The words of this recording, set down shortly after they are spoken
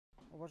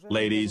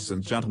Ladies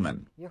and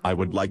gentlemen, I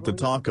would like to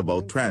talk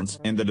about trends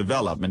in the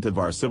development of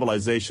our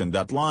civilization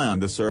that lie on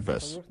the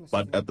surface,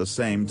 but at the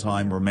same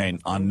time remain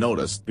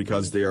unnoticed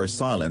because they are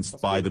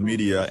silenced by the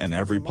media in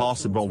every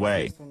possible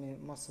way.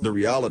 The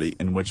reality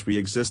in which we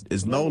exist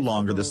is no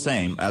longer the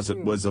same as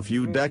it was a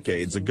few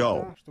decades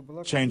ago.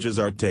 Changes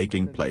are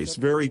taking place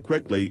very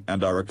quickly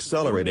and are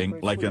accelerating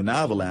like an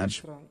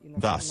avalanche.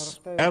 Thus,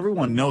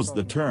 everyone knows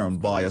the term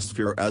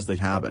biosphere as the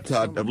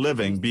habitat of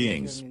living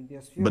beings.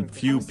 But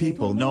few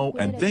people know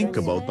and think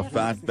about the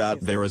fact that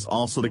there is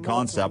also the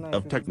concept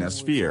of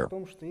technosphere.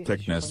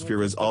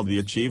 Technosphere is all the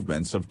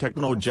achievements of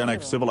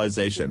technogenic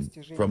civilization,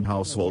 from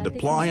household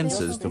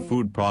appliances to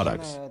food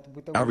products.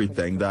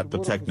 Everything that the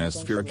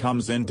technosphere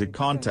comes into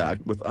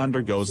contact with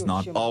undergoes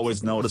not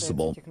always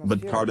noticeable,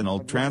 but cardinal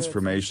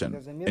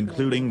transformation,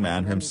 including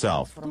man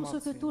himself.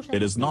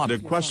 It is not a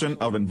question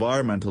of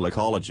environmental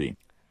ecology.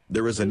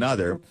 There is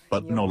another,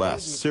 but no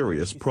less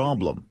serious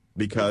problem,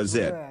 because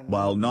it,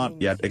 while not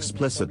yet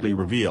explicitly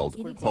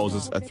revealed,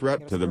 poses a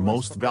threat to the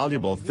most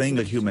valuable thing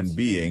a human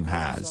being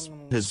has,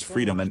 his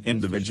freedom and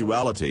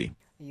individuality.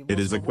 It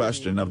is a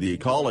question of the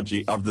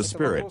ecology of the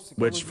spirit,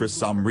 which for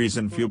some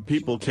reason few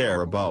people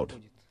care about.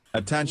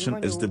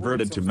 Attention is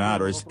diverted to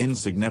matters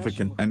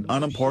insignificant and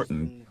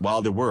unimportant,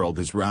 while the world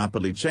is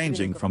rapidly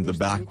changing from the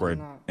backward,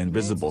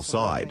 invisible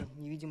side.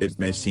 It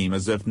may seem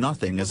as if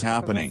nothing is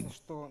happening.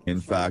 In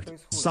fact,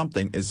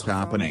 something is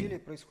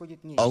happening.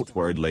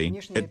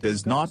 Outwardly, it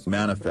does not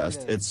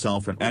manifest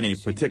itself in any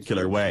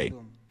particular way.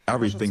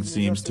 Everything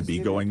seems to be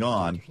going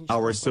on.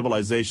 Our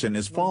civilization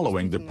is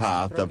following the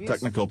path of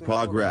technical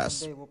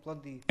progress.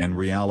 In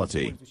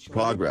reality,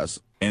 progress,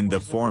 in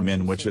the form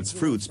in which its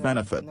fruits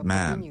benefit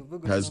man,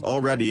 has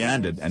already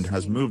ended and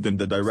has moved in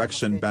the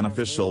direction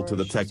beneficial to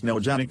the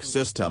technogenic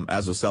system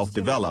as a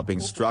self-developing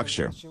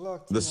structure.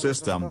 The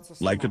system,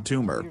 like a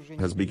tumor,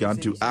 has begun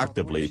to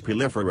actively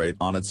proliferate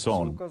on its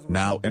own,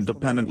 now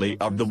independently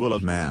of the will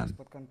of man.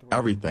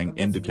 Everything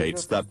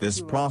indicates that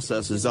this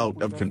process is out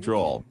of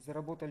control.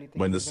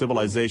 When the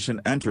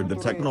civilization entered the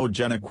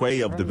technogenic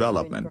way of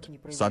development,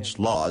 such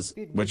laws,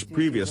 which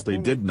previously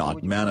did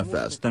not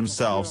manifest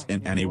themselves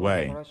in any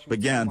way,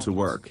 began to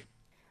work.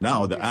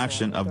 Now the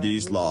action of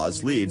these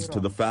laws leads to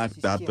the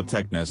fact that the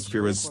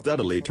technosphere is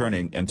steadily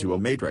turning into a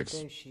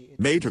matrix.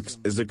 Matrix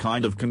is a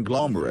kind of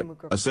conglomerate,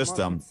 a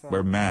system,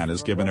 where man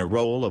is given a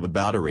role of a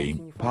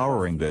battery,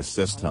 powering this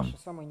system.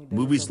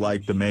 Movies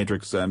like The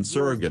Matrix and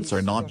Surrogates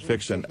are not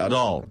fiction at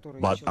all,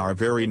 but our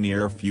very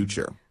near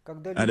future.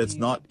 And it's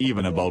not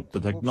even about the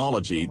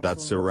technology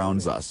that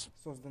surrounds us.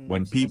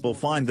 When people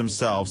find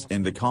themselves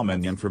in the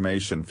common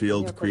information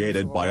field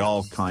created by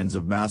all kinds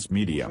of mass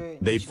media,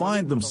 they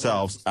find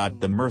themselves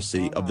at the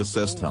mercy of the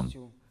system.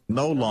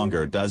 No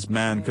longer does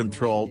man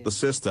control the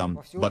system,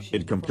 but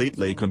it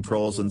completely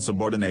controls and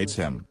subordinates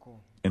him.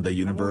 In the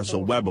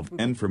universal web of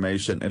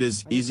information it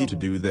is easy to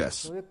do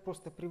this.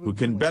 Who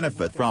can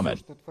benefit from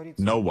it?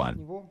 No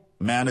one.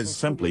 Man is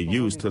simply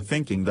used to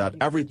thinking that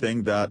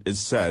everything that is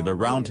said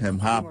around him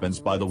happens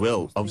by the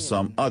will of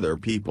some other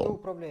people.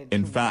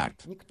 In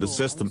fact, the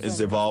system is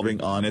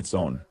evolving on its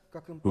own.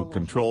 Who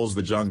controls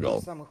the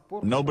jungle?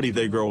 Nobody.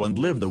 They grow and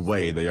live the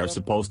way they are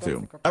supposed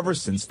to. Ever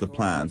since the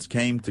plants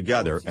came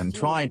together and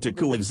tried to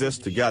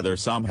coexist together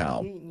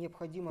somehow.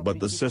 But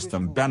the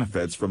system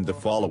benefits from the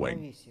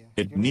following.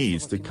 It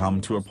needs to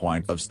come to a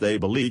point of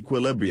stable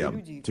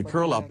equilibrium, to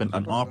curl up in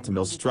an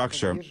optimal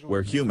structure,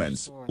 where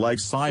humans, like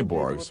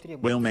cyborgs,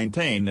 will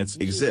maintain its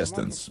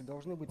existence.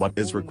 What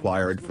is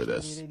required for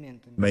this?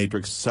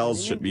 Matrix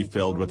cells should be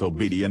filled with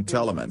obedient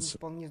elements.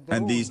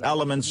 And these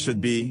elements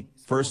should be,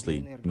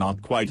 firstly,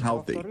 not quite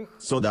healthy,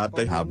 so that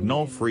they have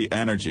no free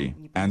energy,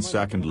 and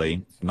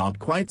secondly, not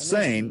quite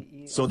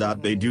sane, so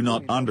that they do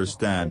not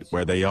understand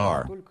where they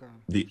are.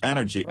 The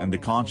energy and the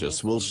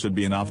conscious will should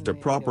be enough to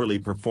properly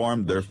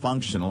perform their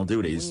functional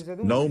duties,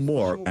 no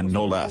more and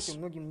no less.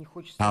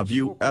 Have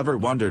you ever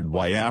wondered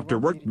why after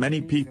work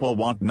many people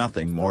want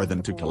nothing more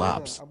than to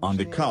collapse on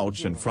the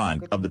couch in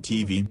front of the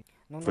TV?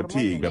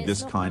 Fatigue of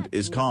this kind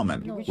is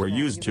common, we're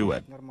used to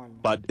it.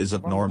 But is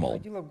it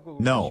normal?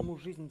 No.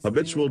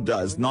 Habitual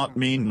does not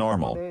mean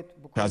normal.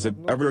 Has it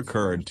ever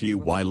occurred to you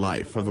why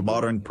life of a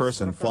modern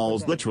person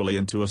falls literally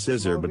into a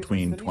scissor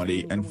between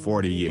 20 and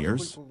 40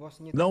 years?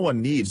 No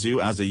one needs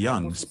you as a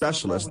young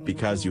specialist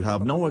because you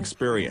have no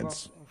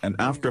experience, and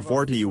after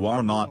 40 you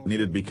are not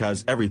needed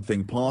because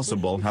everything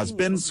possible has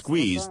been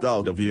squeezed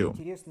out of you.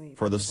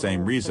 For the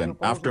same reason,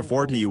 after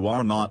 40 you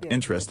are not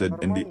interested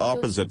in the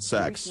opposite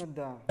sex.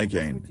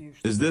 Again,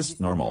 is this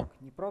normal?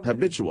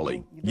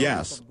 Habitually,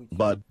 yes,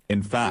 but,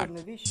 in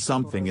fact,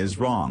 something is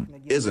wrong,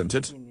 isn't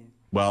it?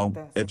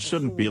 Well, it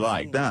shouldn't be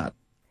like that.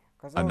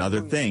 Another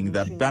thing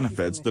that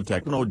benefits the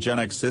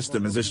technogenic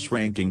system is a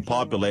shrinking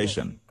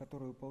population.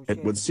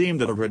 It would seem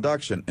that a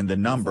reduction in the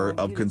number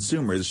of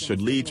consumers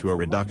should lead to a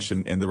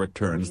reduction in the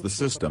returns the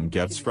system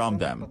gets from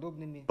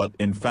them. But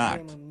in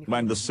fact,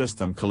 when the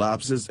system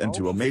collapses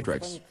into a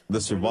matrix, the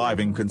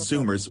surviving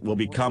consumers will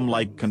become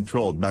like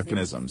controlled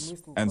mechanisms,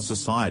 and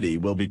society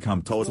will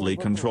become totally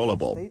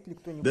controllable.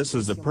 This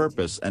is the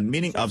purpose and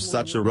meaning of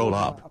such a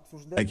roll-up.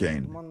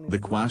 Again, the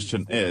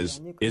question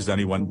is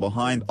anyone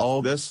behind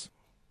all this?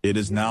 It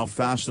is now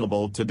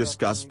fashionable to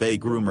discuss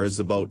fake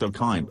rumors about a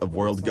kind of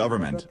world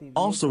government,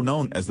 also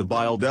known as the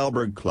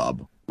Bilderberg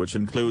Club, which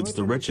includes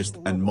the richest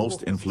and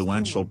most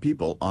influential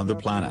people on the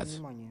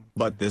planet.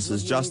 But this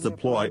is just a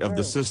ploy of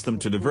the system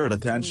to divert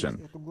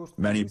attention.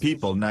 Many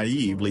people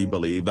naively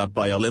believe that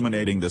by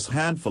eliminating this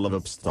handful of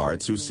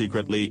upstarts who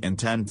secretly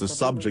intend to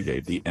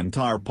subjugate the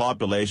entire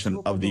population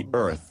of the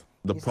Earth,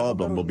 the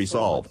problem will be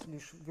solved.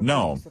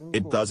 No,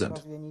 it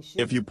doesn't.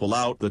 If you pull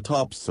out the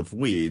tops of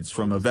weeds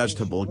from a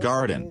vegetable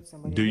garden,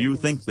 do you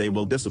think they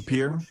will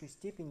disappear?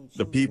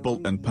 The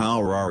people in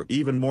power are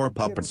even more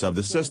puppets of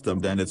the system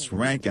than its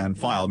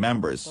rank-and-file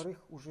members.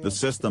 The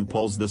system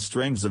pulls the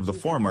strings of the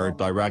former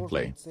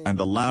directly, and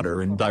the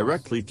latter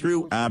indirectly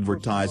through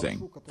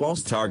advertising,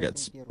 false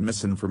targets,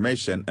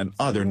 misinformation and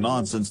other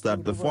nonsense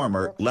that the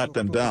former let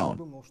them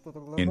down.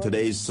 In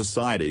today's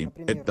society,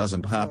 it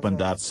doesn't happen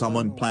that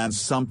someone plans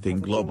something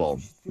global,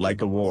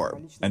 like a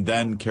war, and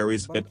then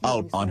carries it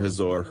out on his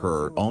or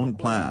her own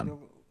plan.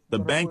 The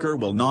banker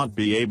will not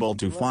be able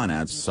to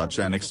finance such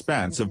an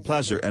expensive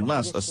pleasure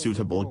unless a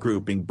suitable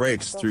grouping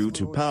breaks through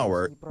to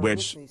power,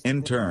 which,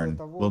 in turn,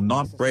 will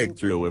not break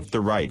through if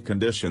the right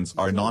conditions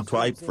are not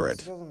ripe for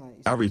it.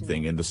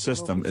 Everything in the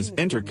system is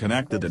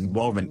interconnected and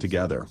woven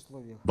together.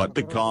 But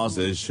the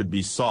causes should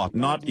be sought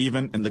not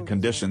even in the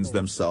conditions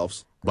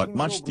themselves, but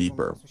much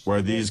deeper,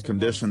 where these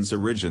conditions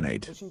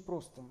originate.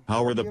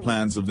 How are the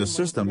plans of the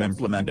system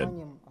implemented?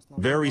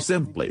 Very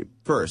simply,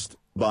 first,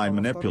 by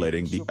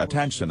manipulating the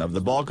attention of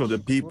the bulk of the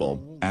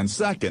people, and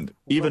second,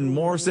 even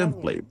more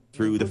simply,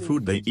 through the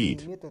food they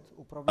eat.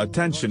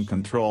 Attention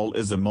control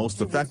is the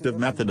most effective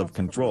method of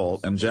control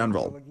in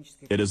general.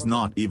 It is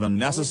not even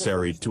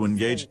necessary to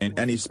engage in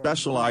any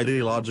special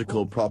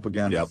ideological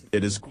propaganda.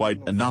 It is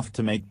quite enough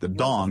to make the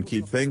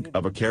donkey think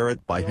of a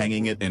carrot by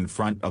hanging it in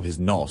front of his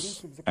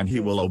nose, and he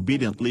will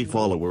obediently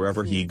follow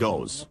wherever he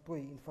goes.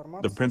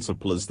 The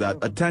principle is that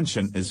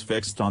attention is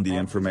fixed on the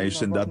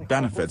information that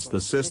benefits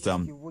the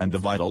system, and the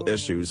vital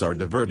issues are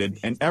diverted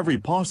in every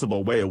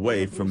possible way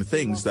away from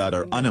things that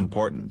are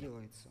unimportant.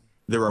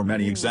 There are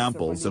many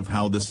examples of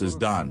how this is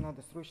done.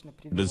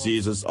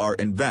 Diseases are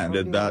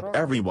invented that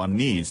everyone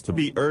needs to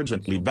be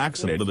urgently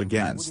vaccinated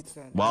against,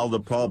 while the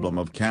problem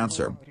of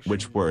cancer,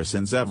 which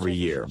worsens every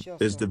year,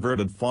 is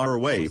diverted far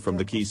away from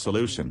the key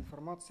solution.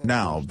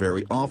 Now,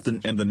 very often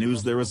in the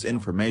news there is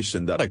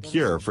information that a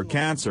cure for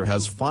cancer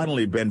has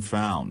finally been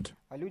found.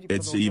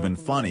 It's even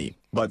funny,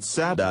 but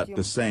sad at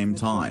the same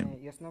time.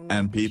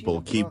 And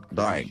people keep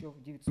dying.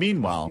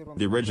 Meanwhile,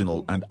 the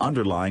original and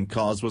underlying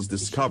cause was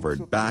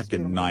discovered back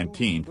in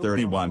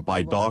 1931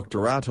 by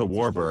Dr. Otto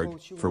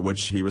Warburg, for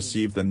which he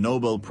received the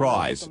Nobel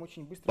Prize.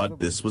 But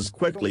this was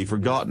quickly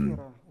forgotten.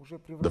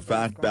 The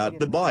fact that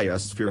the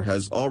biosphere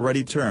has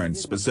already turned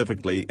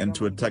specifically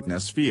into a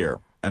technosphere,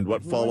 and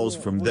what follows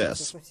from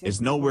this,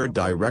 is nowhere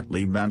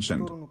directly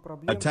mentioned.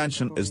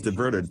 Attention is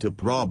diverted to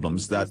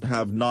problems that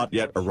have not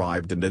yet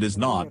arrived, and it is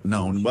not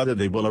known whether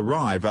they will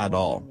arrive at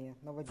all.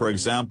 For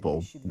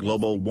example,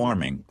 global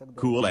warming,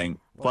 cooling,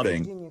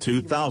 flooding,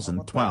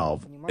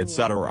 2012,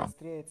 etc.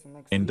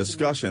 In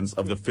discussions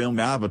of the film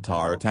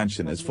Avatar,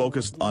 attention is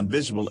focused on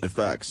visual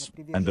effects,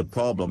 and the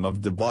problem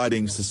of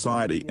dividing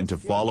society into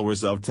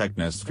followers of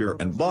technosphere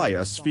and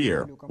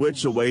biosphere,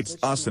 which awaits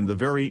us in the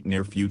very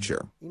near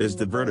future, is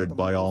diverted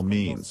by all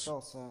means.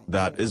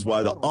 That is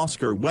why the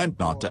Oscar went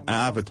not to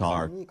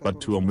Avatar,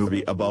 but to a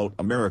movie about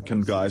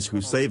American guys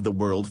who saved the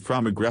world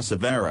from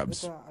aggressive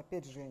Arabs.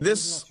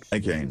 This,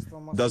 again,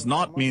 does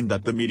not mean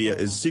that the media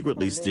is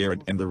secretly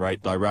steered in the right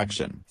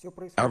direction.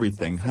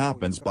 Everything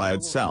happens by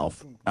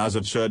itself, as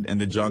it should in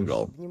the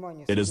jungle.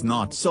 It is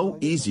not so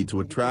easy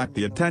to attract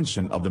the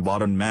attention of the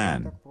modern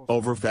man,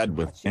 overfed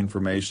with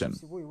information.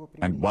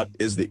 And what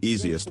is the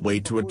easiest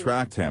way to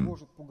attract him?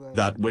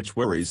 That which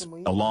worries,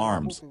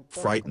 alarms,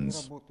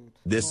 frightens.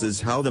 This is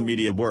how the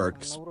media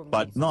works,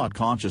 but not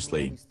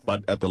consciously,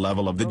 but at the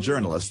level of the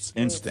journalist's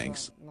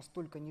instincts.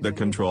 The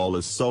control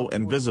is so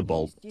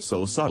invisible,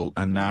 so subtle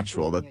and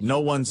natural that no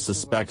one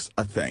suspects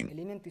a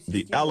thing.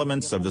 The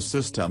elements of the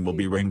system will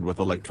be ringed with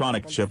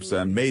electronic chips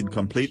and made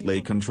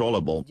completely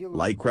controllable,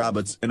 like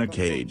rabbits in a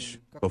cage,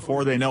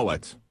 before they know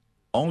it.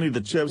 Only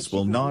the chips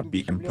will not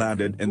be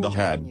implanted in the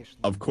head.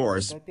 Of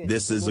course,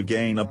 this is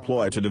again a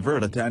ploy to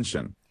divert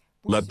attention.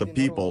 Let the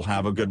people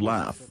have a good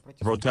laugh,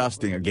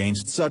 protesting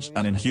against such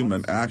an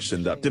inhuman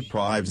action that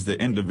deprives the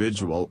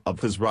individual of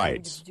his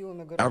rights.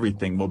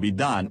 Everything will be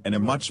done in a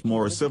much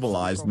more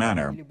civilized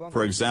manner,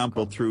 for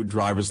example through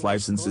driver's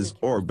licenses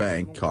or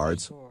bank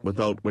cards,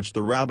 without which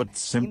the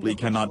rabbits simply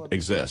cannot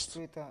exist.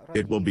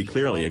 It will be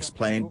clearly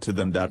explained to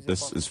them that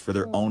this is for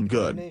their own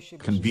good,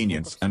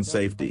 convenience and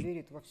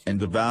safety. And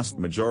the vast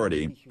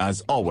majority,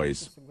 as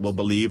always, will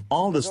believe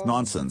all this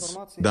nonsense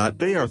that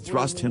they are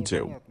thrust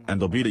into,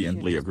 and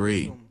obediently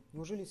agree.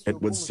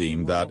 It would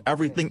seem that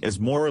everything is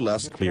more or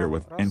less clear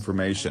with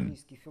information.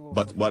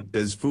 But what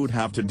does food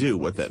have to do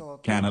with it?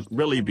 Can it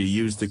really be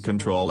used to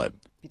control it?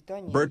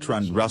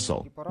 Bertrand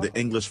Russell, the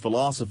English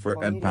philosopher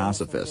and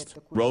pacifist,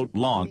 wrote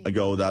long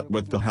ago that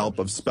with the help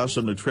of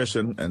special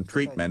nutrition and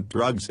treatment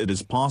drugs it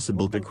is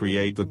possible to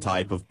create the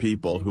type of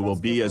people who will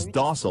be as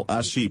docile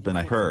as sheep in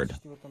a herd.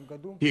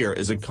 Here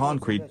is a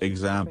concrete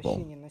example.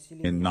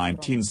 In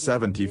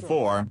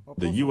 1974,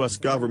 the U.S.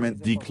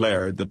 government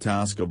declared the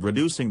task of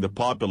reducing the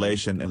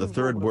population in the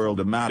Third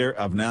World a matter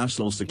of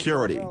national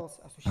security.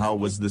 How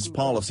was this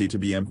policy to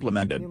be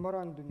implemented?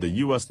 The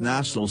U.S.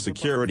 National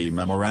Security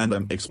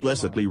Memorandum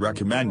explicitly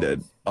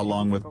recommended,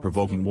 along with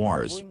provoking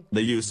wars,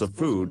 the use of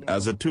food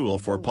as a tool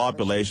for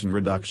population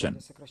reduction.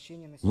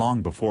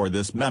 Long before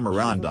this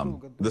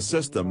memorandum, the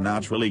system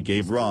naturally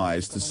gave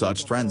rise to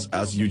such trends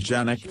as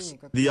eugenics,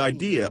 the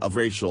idea of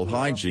racial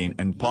hygiene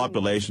and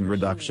population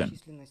reduction.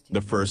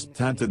 The first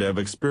tentative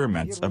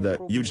experiments of the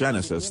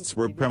eugenicists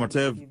were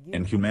primitive,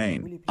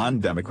 inhumane,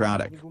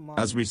 undemocratic,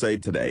 as we say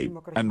today,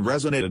 and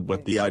resonated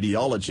with the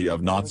ideology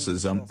of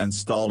Nazism and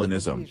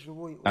Stalinism.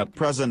 At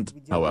present,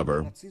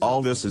 however,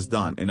 all this is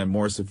done in a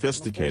more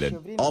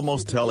sophisticated,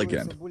 almost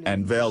elegant,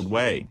 and veiled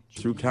way,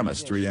 through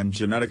chemistry and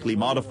genetically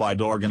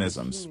modified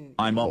organisms,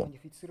 IMO.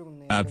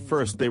 At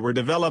first they were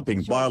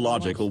developing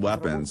biological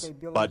weapons,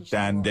 but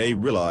then they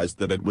realized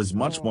that it was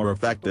much more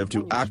effective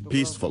to act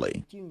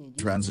peacefully.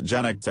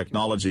 Transgenic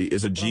technology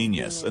is a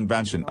genius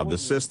invention of the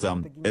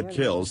system. It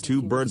kills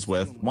two birds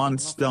with one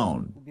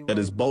stone. It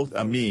is both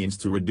a means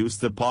to reduce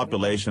the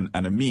population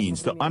and a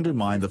means to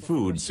undermine the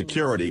food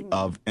security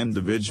of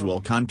individual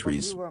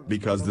countries,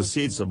 because the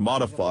seeds of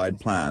modified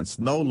plants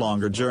no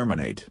longer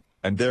germinate,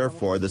 and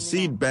therefore the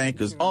seed bank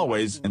is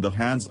always in the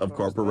hands of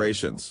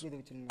corporations.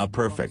 A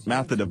perfect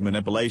method of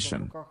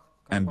manipulation.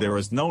 And there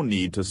is no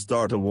need to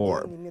start a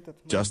war.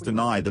 Just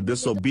deny the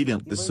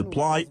disobedient the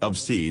supply of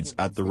seeds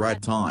at the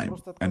right time,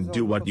 and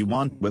do what you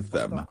want with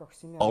them.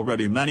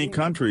 Already many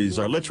countries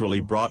are literally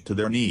brought to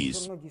their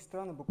knees.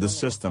 The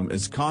system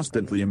is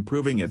constantly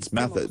improving its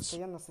methods.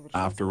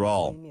 After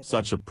all,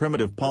 such a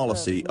primitive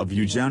policy of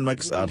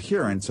eugenics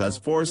adherence as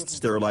forced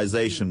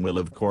sterilization will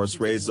of course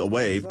raise a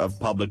wave of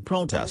public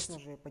protest.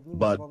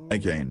 But,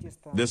 again,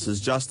 this is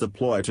just a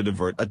ploy to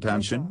divert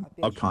attention,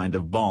 a kind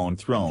of bone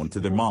thrown to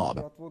the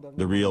mob.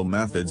 The real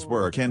methods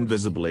work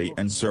invisibly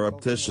and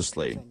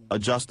surreptitiously,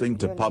 adjusting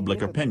to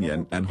public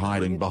opinion and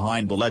hiding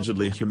behind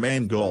allegedly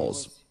humane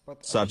goals.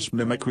 Such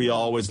mimicry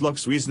always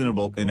looks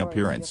reasonable in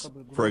appearance.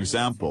 For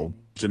example,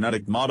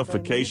 genetic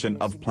modification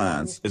of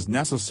plants is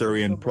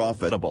necessary and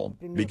profitable,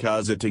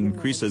 because it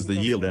increases the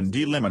yield and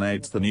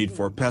eliminates the need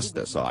for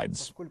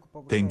pesticides.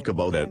 Think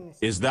about it,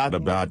 is that a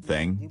bad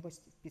thing?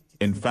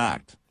 In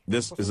fact,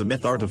 this is a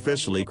myth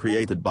artificially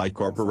created by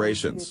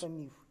corporations.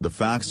 The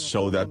facts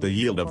show that the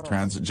yield of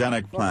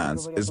transgenic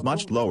plants is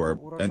much lower,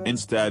 and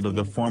instead of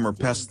the former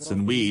pests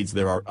and weeds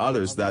there are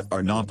others that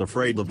are not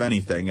afraid of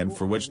anything and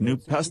for which new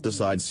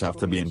pesticides have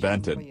to be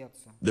invented.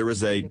 There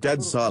is a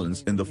dead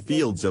silence in the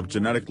fields of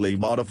genetically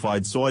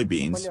modified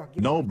soybeans,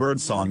 no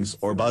birdsongs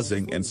or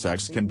buzzing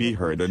insects can be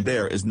heard, and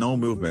there is no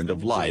movement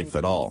of life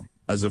at all,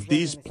 as if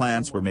these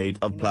plants were made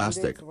of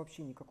plastic.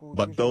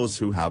 But those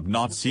who have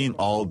not seen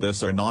all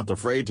this are not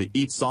afraid to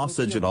eat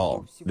sausage at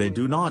all. They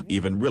do not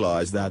even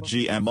realize that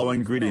GMO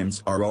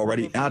ingredients are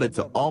already added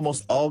to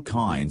almost all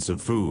kinds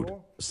of food,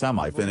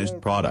 semi-finished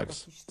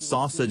products,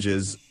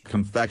 sausages,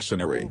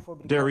 confectionery,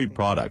 dairy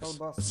products,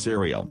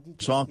 cereal,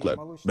 chocolate,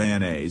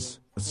 mayonnaise,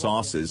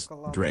 sauces,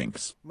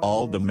 drinks,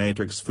 all the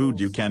matrix food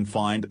you can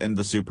find in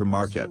the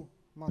supermarket.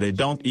 They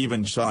don't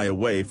even shy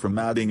away from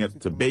adding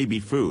it to baby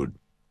food.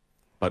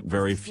 But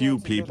very few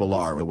people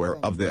are aware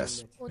of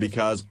this,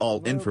 because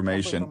all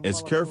information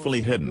is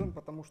carefully hidden.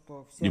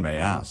 You may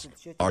ask,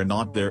 are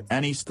not there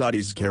any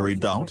studies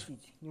carried out?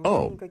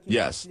 Oh,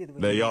 yes,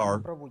 they are,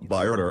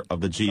 by order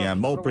of the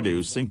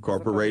GMO-producing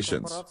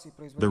corporations.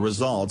 The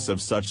results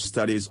of such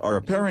studies are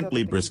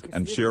apparently brisk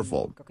and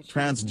cheerful.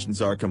 Transgens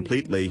are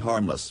completely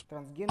harmless.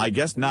 I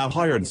guess now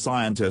hired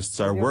scientists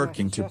are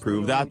working to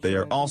prove that they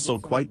are also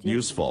quite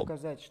useful.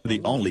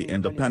 The only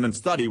independent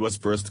study was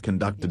first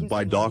conducted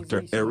by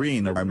Dr.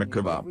 Irina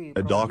Armakova,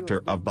 a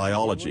doctor of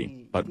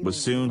biology, but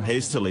was soon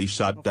hastily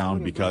shut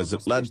down because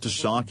it led to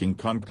shocking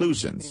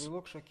conclusions.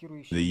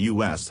 The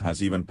U.S.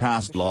 has even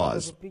passed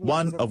laws,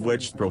 one of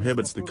which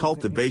prohibits the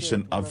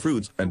cultivation of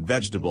fruits and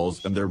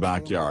vegetables in their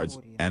backyards,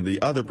 and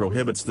the other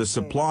prohibits the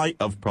supply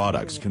of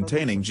products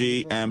containing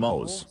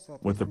GMOs,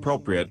 with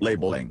appropriate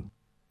labeling.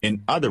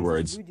 In other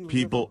words,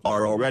 people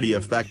are already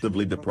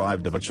effectively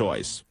deprived of a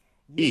choice.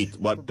 Eat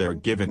what they're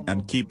given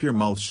and keep your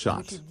mouth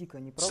shut.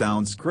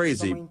 Sounds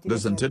crazy,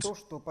 doesn't it?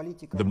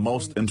 The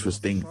most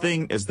interesting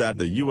thing is that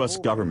the U.S.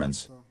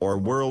 government's, or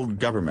world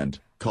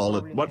government, call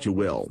it what you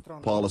will,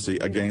 policy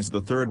against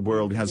the Third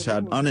World has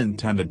had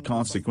unintended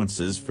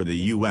consequences for the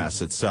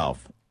U.S.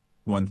 itself.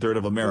 1/3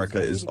 of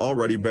America is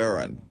already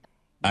barren.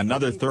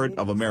 Another third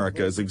of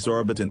America is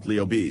exorbitantly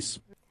obese.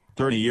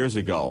 30 years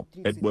ago,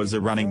 it was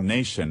a running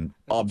nation,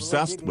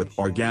 obsessed with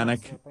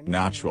organic,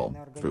 natural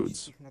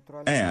foods.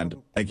 And,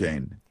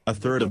 again, a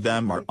third of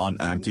them are on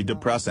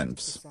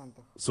antidepressants.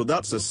 So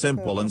that's a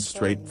simple and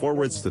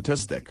straightforward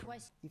statistic.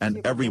 And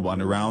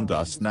everyone around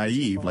us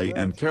naively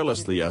and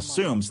carelessly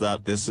assumes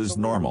that this is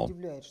normal.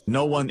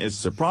 No one is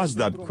surprised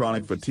that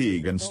chronic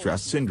fatigue and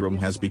stress syndrome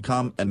has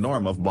become a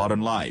norm of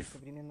modern life.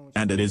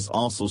 And it is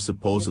also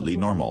supposedly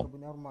normal.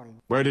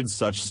 Where did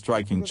such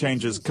striking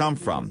changes come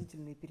from?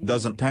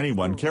 Doesn't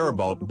anyone care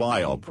about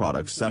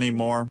bioproducts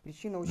anymore?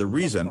 The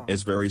reason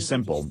is very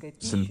simple: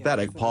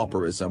 synthetic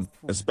pauperism,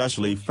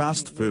 especially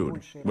fast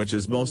food, which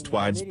is most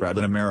widespread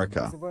in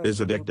America,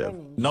 is addictive,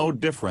 no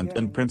different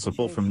in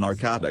principle from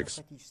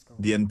narcotics.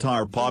 The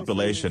entire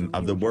population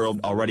of the world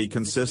already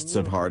consists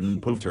of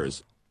hardened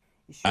polluters.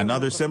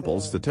 Another simple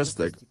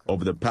statistic: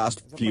 over the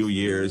past few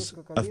years,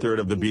 a third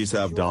of the bees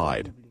have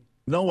died.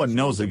 No one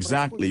knows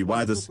exactly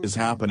why this is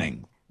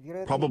happening.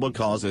 Probable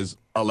causes: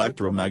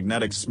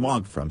 electromagnetic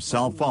smog from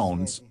cell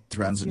phones,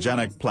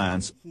 transgenic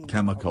plants,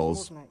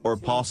 chemicals, or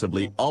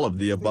possibly all of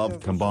the above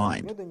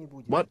combined.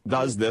 What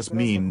does this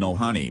mean? No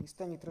honey,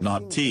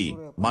 not tea,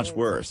 much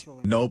worse,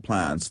 no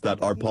plants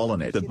that are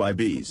pollinated by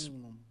bees.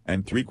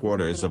 And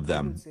 3/4 of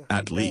them,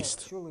 at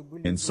least.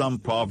 In some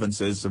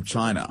provinces of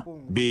China,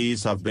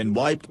 bees have been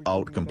wiped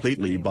out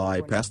completely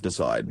by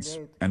pesticides,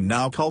 and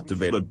now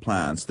cultivated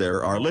plants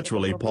there are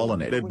literally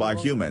pollinated by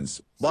humans,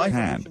 by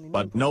hand.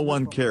 But no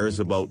one cares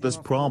about this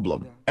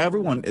problem.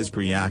 Everyone is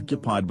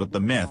preoccupied with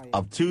the myth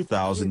of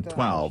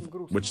 2012,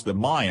 which the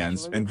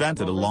Mayans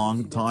invented a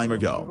long time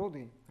ago.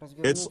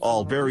 It's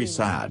all very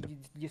sad.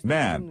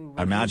 Man,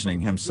 imagining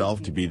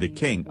himself to be the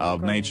king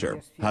of nature,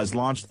 has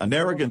launched an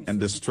arrogant and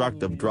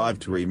destructive drive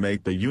to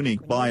remake the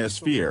unique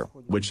biosphere,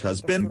 which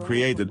has been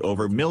created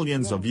over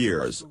millions of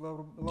years.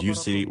 Do you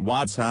see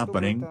what's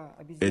happening?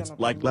 It's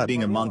like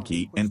letting a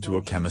monkey into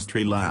a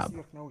chemistry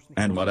lab.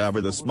 And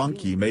whatever this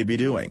monkey may be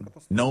doing,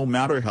 no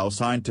matter how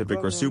scientific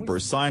or super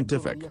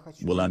scientific,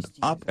 will end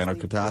up in a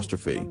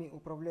catastrophe.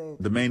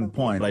 The main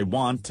point I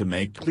want to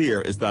make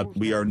clear is that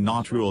we are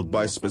not ruled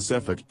by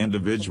specific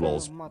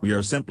individuals. We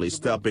are simply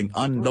stepping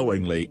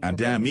unknowingly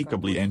and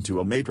amicably into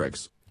a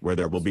matrix, where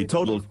there will be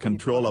total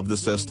control of the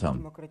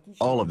system.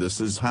 All of this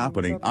is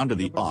happening under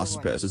the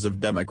auspices of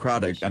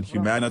democratic and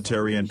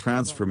humanitarian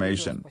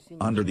transformation,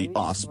 under the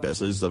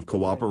auspices of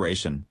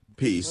cooperation,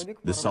 peace,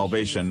 the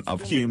salvation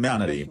of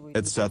humanity,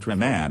 etc.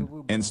 Man,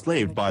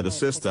 enslaved by the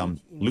system,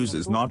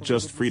 loses not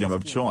just freedom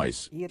of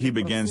choice, he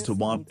begins to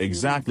want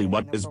exactly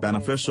what is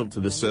beneficial to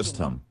the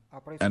system.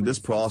 And this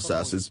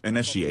process is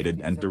initiated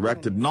and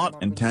directed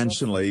not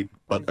intentionally,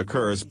 but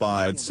occurs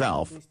by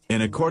itself,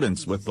 in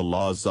accordance with the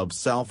laws of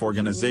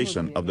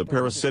self-organization of the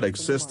parasitic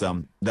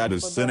system, that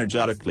is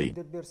synergetically.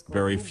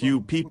 Very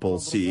few people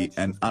see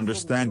and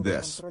understand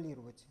this.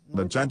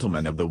 The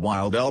gentlemen of the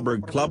Wild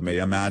Elberg Club may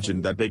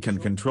imagine that they can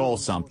control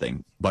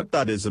something, but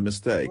that is a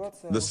mistake.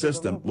 The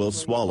system will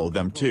swallow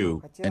them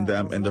too, and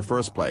them in the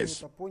first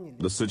place.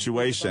 The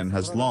situation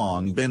has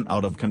long been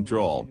out of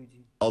control.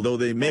 Although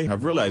they may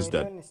have realized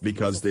it,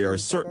 because they are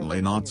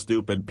certainly not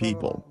stupid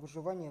people.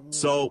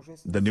 So,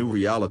 the new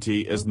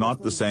reality is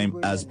not the same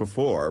as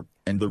before,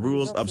 and the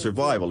rules of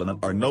survival in it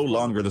are no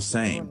longer the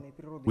same.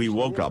 We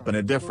woke up in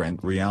a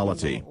different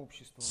reality.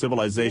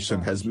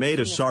 Civilization has made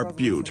a sharp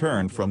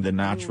U-turn from the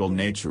natural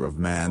nature of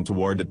man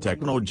toward a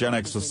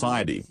technogenic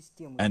society.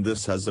 And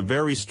this has a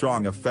very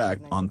strong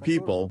effect on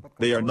people.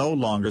 They are no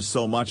longer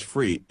so much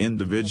free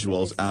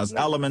individuals as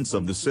elements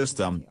of the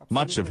system,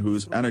 much of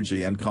whose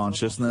energy and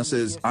consciousness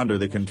is under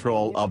the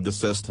control of the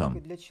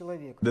system.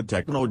 The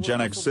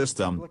technogenic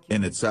system,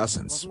 in its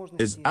essence,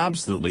 is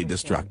absolutely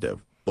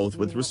destructive, both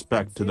with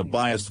respect to the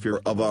biosphere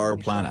of our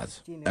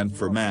planet, and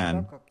for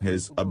man,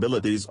 his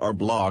abilities are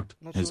blocked,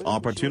 his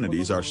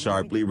opportunities are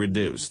sharply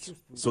reduced,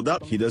 so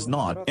that he does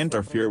not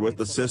interfere with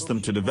the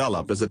system to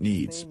develop as it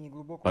needs.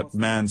 But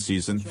man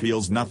sees and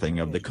feels nothing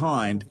of the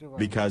kind,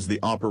 because the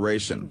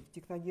operation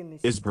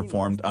is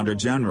performed under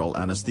general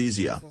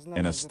anesthesia,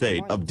 in a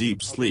state of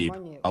deep sleep,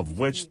 of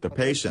which the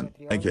patient,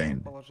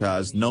 again,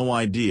 has no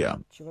idea.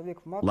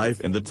 Life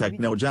in the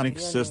technogenic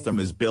system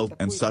is built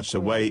in such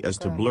a way as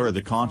to blur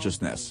the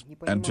consciousness,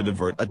 and to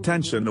divert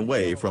attention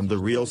away from the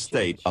real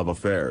state of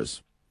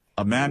affairs.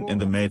 A man in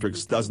the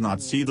matrix does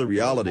not see the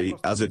reality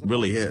as it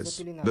really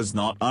is, does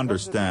not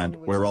understand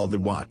where all the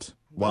what,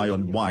 why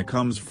and why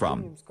comes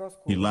from.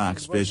 He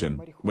lacks vision,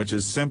 which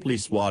is simply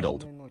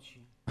swaddled.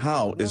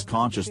 How is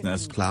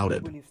consciousness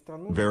clouded?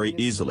 Very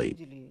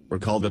easily.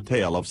 Recall the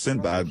tale of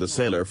Sinbad the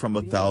sailor from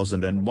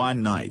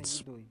 1001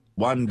 Nights.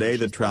 One day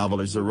the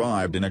travelers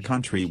arrived in a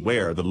country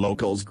where the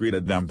locals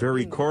greeted them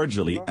very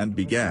cordially and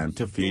began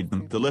to feed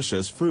them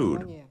delicious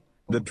food.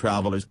 The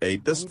travelers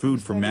ate this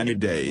food for many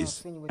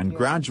days, and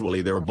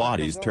gradually their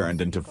bodies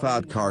turned into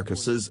fat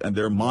carcasses and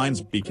their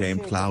minds became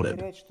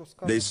clouded.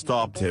 They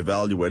stopped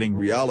evaluating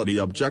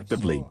reality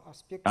objectively.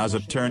 As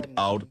it turned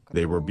out,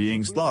 they were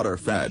being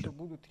slaughter-fed.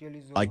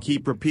 I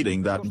keep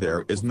repeating that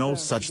there is no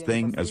such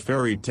thing as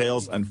fairy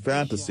tales and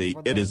fantasy.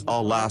 It is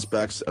all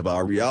aspects of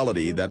our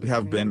reality that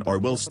have been or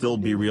will still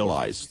be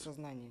realized.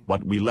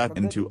 What we let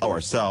into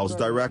ourselves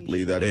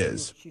directly, that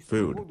is,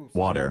 food,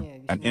 water,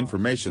 and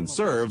information,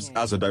 serves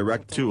as a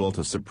direct tool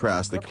to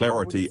suppress the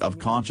clarity of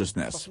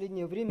consciousness.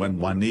 When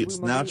one eats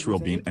natural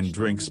bean and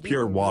drinks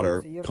pure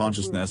water,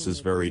 consciousness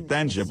is very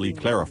tangibly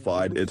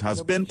clarified. It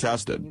has been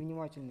tested.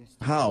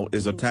 How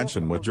is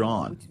attention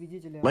withdrawn?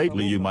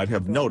 Lately you might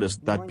have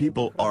noticed that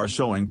people are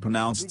showing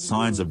pronounced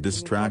signs of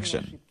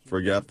distraction,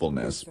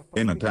 forgetfulness,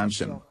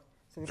 inattention.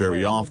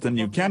 Very often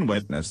you can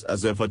witness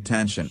as if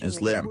attention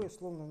is limp.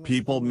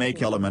 People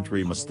make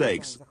elementary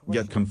mistakes,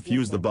 get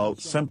confused about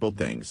simple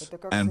things,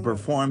 and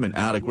perform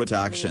inadequate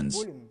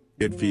actions.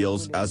 It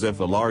feels as if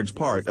a large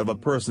part of a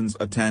person's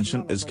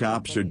attention is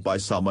captured by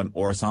someone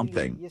or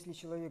something.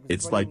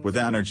 It's like with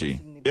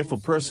energy. If a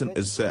person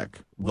is sick,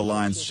 the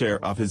lion's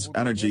share of his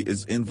energy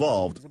is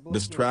involved,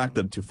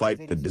 distracted to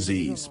fight the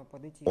disease.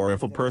 Or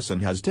if a person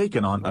has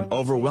taken on an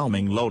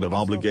overwhelming load of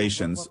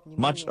obligations,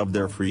 much of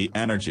their free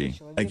energy,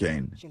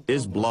 again,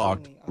 is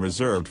blocked,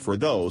 reserved for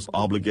those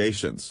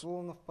obligations.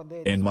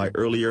 In my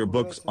earlier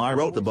books I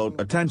wrote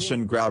about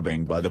attention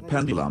grabbing by the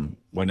pendulum,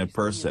 when a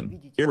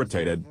person,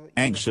 irritated,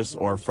 anxious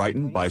or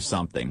frightened by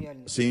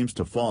something, seems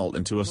to fall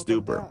into a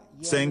stupor,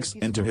 sinks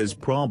into his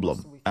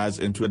problem, as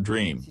into a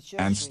dream,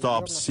 and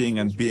stops seeing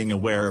and being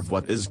aware of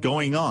what is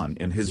going on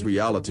in his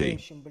reality.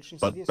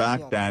 But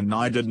back then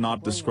I did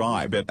not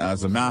describe it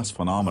as a mass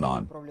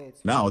phenomenon.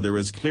 Now there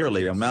is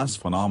clearly a mass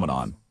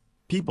phenomenon.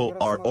 People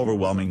are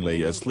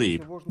overwhelmingly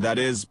asleep, that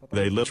is,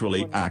 they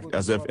literally act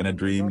as if in a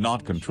dream,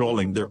 not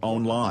controlling their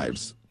own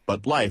lives,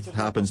 but life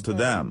happens to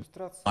them.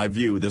 I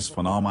view this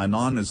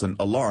phenomenon as an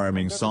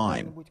alarming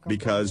sign,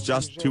 because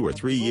just 2 or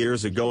 3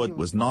 years ago it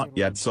was not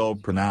yet so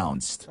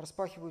pronounced.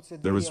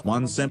 There is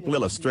one simple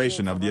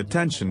illustration of the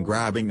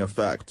attention-grabbing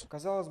effect.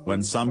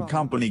 When some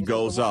company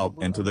goes out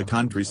into the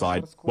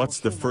countryside, what's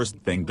the first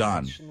thing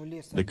done?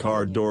 The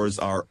car doors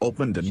are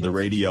opened and the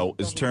radio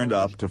is turned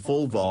up to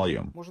full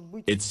volume.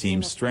 It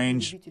seems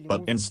strange,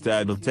 but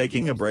instead of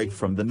taking a break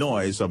from the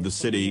noise of the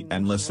city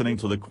and listening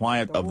to the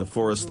quiet of the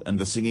forest and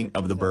the singing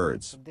of the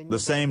birds, the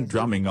same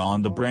drumming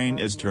on the brain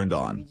is turned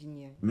on.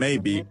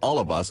 Maybe all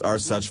of us are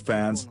such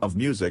fans of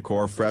music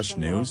or fresh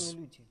news.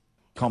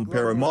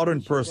 Compare a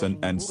modern person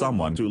and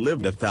someone who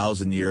lived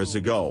 1,000 years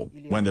ago,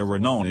 when there were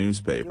no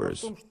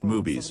newspapers,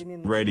 movies,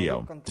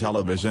 radio,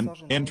 television,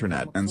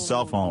 internet and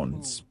cell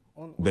phones.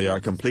 They are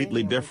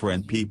completely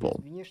different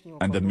people.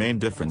 And the main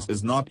difference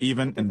is not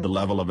even in the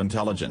level of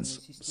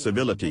intelligence,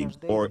 civility,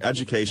 or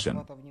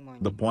education.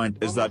 The point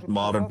is that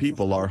modern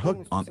people are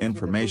hooked on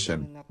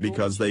information,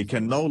 because they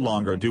can no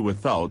longer do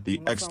without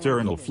the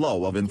external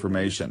flow of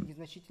information.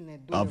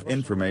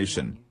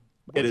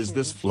 It is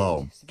this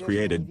flow,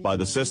 created by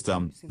the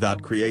system,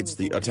 that creates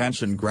the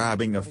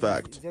attention-grabbing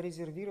effect.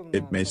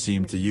 It may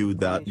seem to you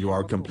that you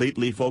are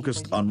completely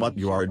focused on what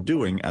you are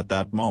doing at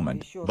that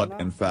moment, but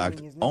in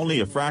fact,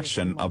 only a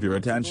fraction of your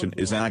attention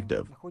is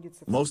active.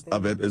 Most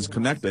of it is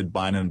connected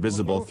by an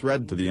invisible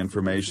thread to the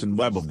information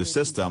web of the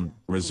system,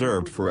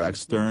 reserved for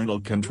external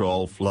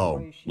control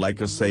flow,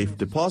 like a safe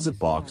deposit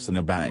box in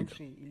a bank.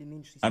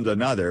 And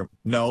another,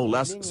 no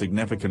less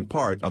significant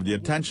part of the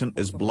attention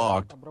is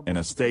blocked, in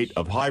a state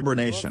of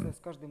hibernation.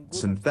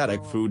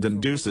 Synthetic food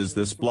induces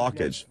this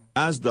blockage,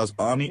 as does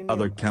any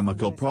other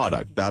chemical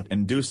product that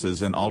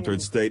induces an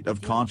altered state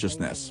of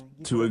consciousness,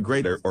 to a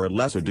greater or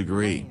lesser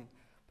degree.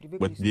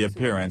 With the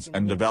appearance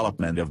and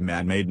development of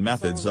man-made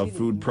methods of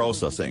food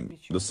processing,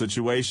 the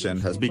situation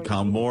has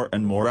become more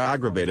and more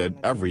aggravated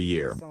every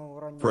year.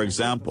 For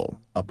example,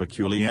 a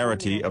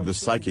peculiarity of the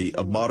psyche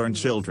of modern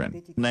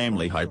children,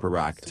 namely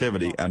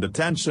hyperactivity and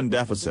attention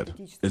deficit,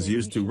 is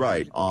used to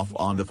write off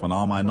on the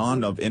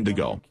phenomenon of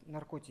indigo.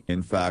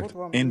 In fact,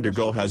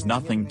 indigo has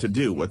nothing to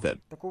do with it.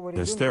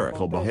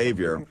 Hysterical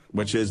behavior,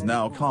 which is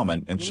now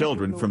common in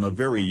children from a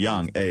very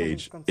young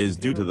age, is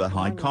due to the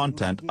high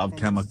content of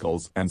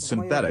chemicals and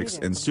synthetics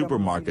in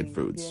supermarket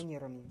foods.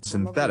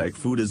 Synthetic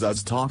food is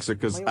as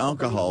toxic as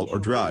alcohol or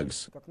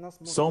drugs.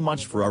 So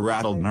much for a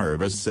rattled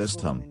nervous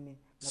system.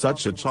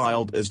 Such a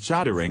child is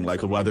chattering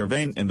like a weather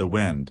vane in the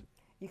wind.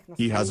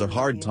 He has a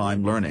hard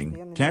time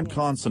learning, can't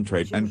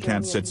concentrate and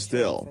can't sit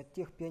still.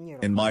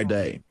 In my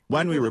day,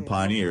 when we were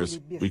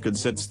pioneers, we could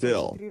sit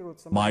still.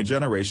 My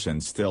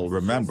generation still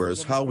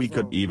remembers how we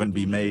could even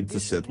be made to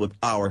sit with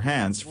our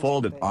hands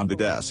folded on the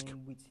desk.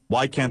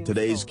 Why can't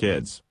today's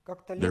kids?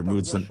 Their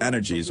moods and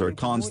energies are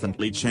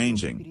constantly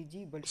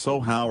changing. So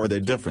how are they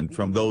different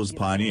from those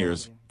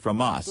pioneers,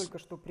 from us?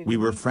 We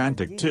were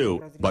frantic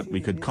too, but we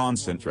could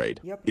concentrate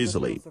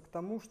easily.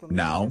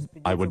 Now,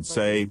 I would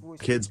say,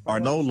 kids are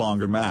no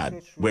longer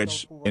mad,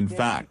 which, in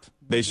fact,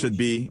 they should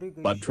be,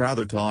 but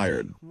rather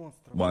tired.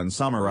 One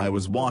summer I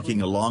was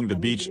walking along the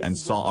beach and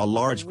saw a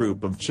large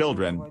group of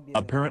children,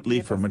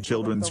 apparently from a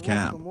children's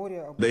camp.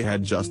 They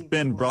had just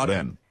been brought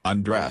in,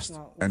 undressed,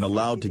 and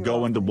allowed to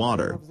go into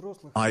water.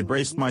 I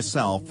braced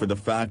myself for the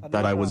fact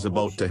that I was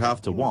about to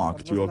have to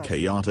walk through a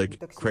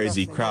chaotic,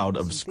 crazy crowd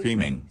of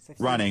screaming,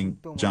 running,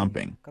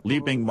 jumping,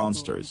 leaping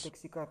monsters.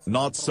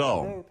 Not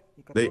so.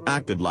 They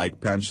acted like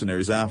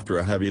pensioners after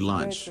a heavy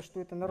lunch.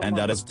 And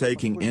that is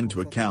taking into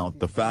account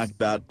the fact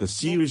that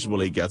this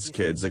usually gets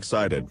kids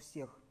excited.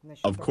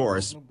 Of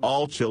course,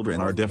 all children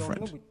are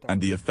different,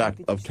 and the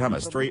effect of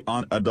chemistry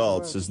on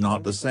adults is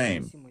not the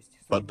same.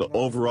 But the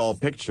overall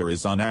picture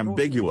is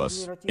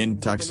unambiguous: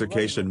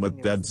 intoxication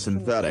with dead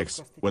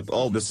synthetics, with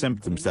all the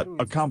symptoms that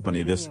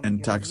accompany this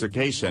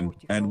intoxication,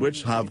 and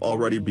which have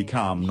already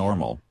become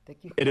normal.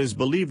 It is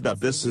believed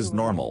that this is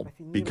normal,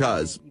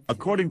 because,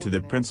 according to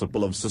the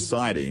principle of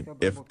society,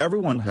 if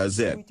everyone has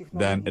it,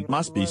 then it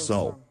must be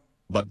so.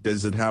 But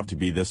does it have to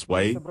be this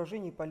way?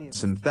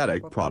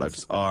 Synthetic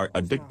products are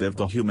addictive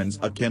to humans,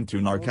 akin to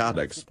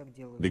narcotics.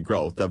 The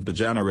growth of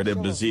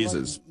degenerative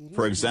diseases,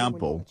 for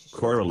example,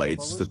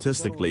 correlates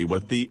statistically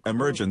with the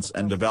emergence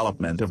and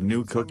development of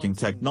new cooking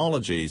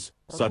technologies,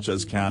 such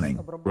as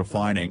canning,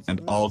 refining, and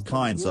all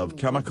kinds of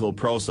chemical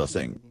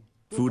processing.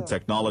 Food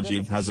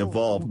technology has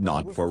evolved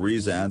not for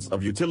reasons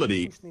of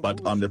utility,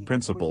 but on the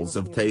principles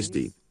of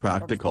tasty,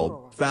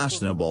 practical,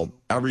 fashionable,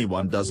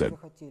 everyone does it.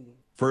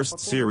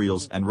 First,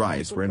 cereals and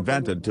rice were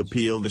invented to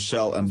peel the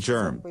shell and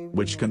germ,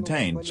 which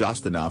contained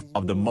just enough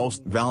of the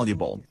most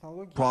valuable.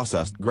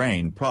 Processed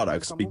grain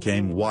products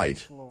became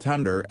white,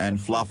 tender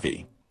and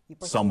fluffy.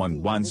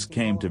 Someone once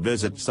came to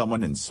visit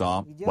someone and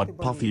saw, what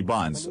puffy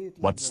buns,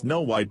 what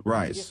snow-white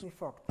rice.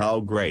 How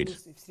great.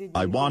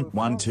 I want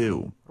one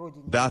too.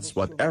 That's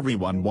what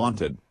everyone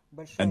wanted.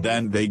 And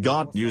then they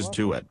got used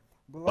to it.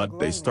 But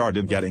they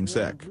started getting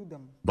sick.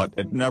 But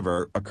it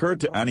never occurred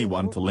to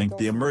anyone to link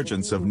the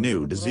emergence of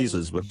new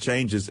diseases with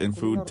changes in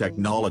food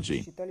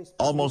technology.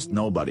 Almost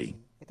nobody.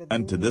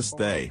 And to this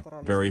day,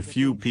 very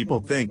few people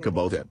think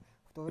about it.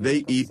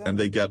 They eat and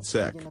they get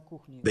sick.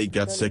 They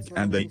get sick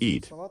and they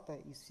eat.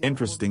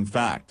 Interesting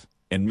fact,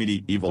 in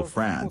medieval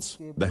France,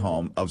 the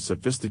home of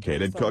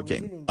sophisticated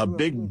cooking, a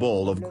big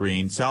bowl of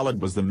green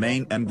salad was the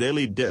main and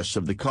daily dish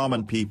of the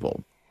common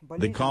people.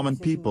 The common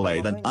people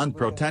ate an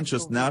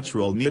unpretentious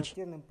natural niche.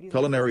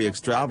 Culinary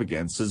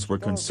extravagances were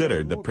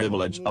considered the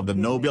privilege of the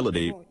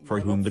nobility, for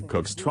whom the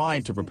cooks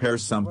tried to prepare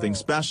something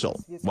special,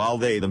 while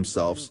they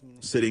themselves,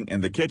 sitting in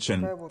the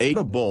kitchen, ate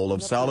a bowl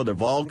of salad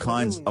of all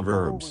kinds of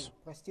herbs.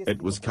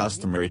 It was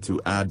customary to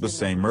add the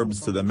same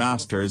herbs to the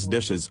master's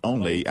dishes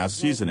only as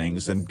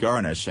seasonings and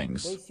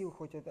garnishings.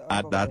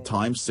 At that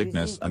time,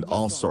 sickness and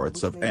all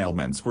sorts of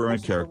ailments were a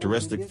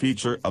characteristic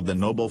feature of the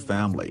noble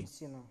family.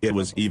 It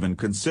was even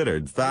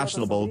considered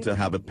fashionable to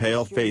have a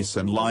pale face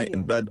and lie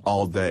in bed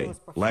all day,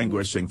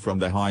 languishing from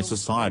the high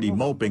society,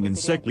 moping in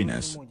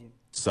sickliness.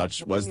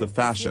 Such was the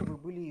fashion.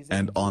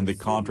 And on the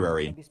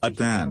contrary, a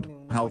tanned,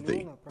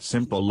 healthy,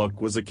 simple look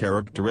was a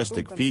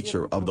characteristic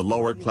feature of the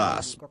lower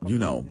class. You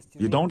know,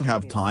 you don't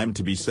have time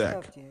to be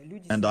sick.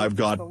 And I've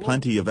got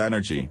plenty of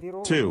energy,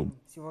 too.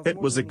 It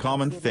was a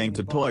common thing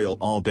to toil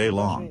all day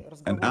long,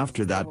 and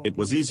after that it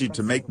was easy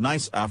to make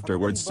nice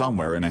afterwards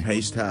somewhere in a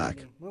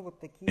haystack.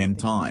 In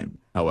time,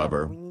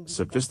 however,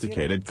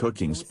 sophisticated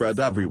cooking spread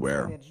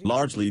everywhere,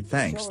 largely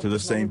thanks to the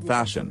same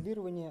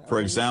fashion. For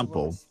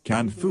example,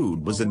 canned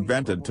food was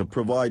invented to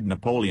provide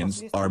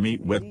Napoleon's army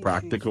with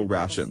practical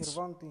rations.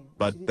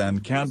 But then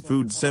canned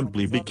food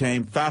simply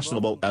became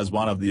fashionable as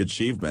one of the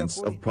achievements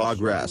of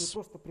progress.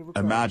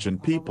 Imagine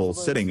people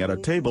sitting at a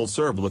table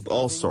served with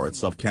all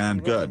sorts of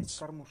canned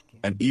goods.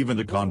 And even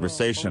the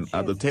conversation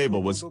at the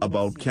table was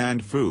about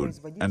canned food,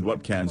 and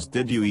what cans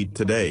did you eat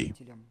today?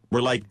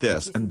 We're like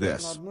this and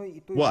this.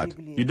 What,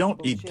 you don't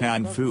eat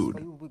canned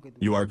food?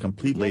 You are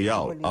completely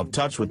out of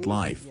touch with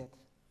life.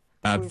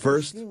 At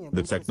first,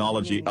 the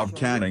technology of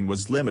canning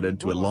was limited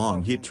to a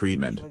long heat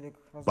treatment.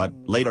 But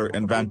later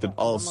invented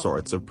all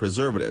sorts of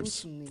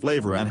preservatives,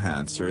 flavor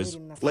enhancers,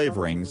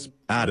 flavorings,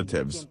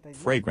 additives,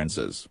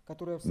 fragrances.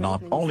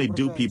 Not only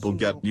do people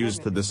get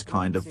used to this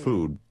kind of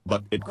food,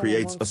 but it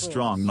creates a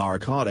strong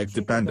narcotic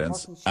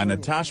dependence, an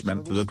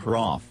attachment to the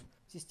craft.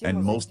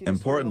 And most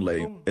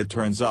importantly, it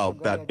turns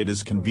out that it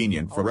is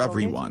convenient for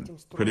everyone,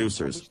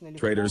 producers,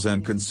 traders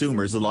and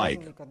consumers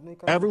alike.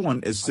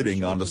 Everyone is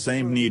sitting on the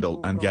same needle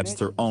and gets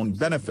their own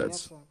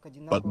benefits.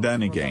 But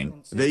then again,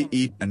 they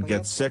eat and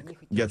get sick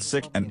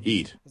and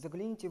eat.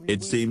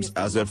 It seems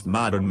as if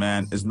modern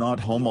man is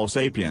not Homo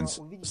sapiens,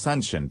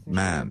 sentient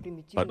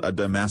man, but a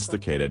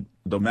domesticated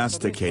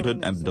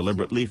and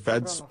deliberately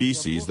fed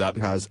species that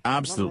has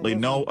absolutely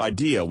no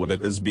idea what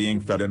it is being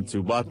fed and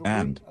to what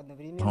end.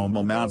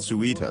 Homo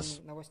mansuetus.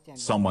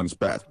 Someone's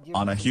pet,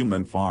 on a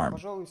human farm.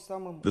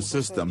 The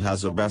system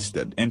has a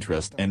vested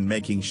interest in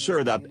making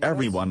sure that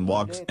everyone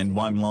walks in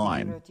one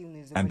line.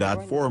 And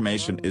that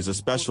formation is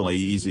especially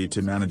easy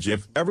to manage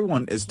if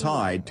everyone is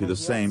tied to the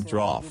same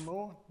trough.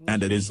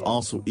 And it is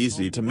also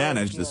easy to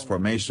manage this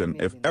formation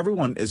if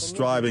everyone is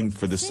striving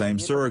for the same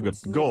surrogate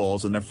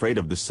goals and afraid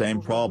of the same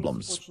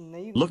problems.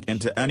 Look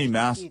into any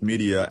mass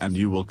media and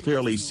you will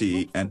clearly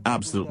see an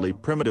absolutely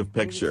primitive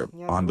picture.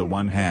 On the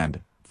one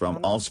hand, from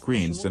all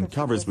screens and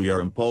covers we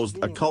are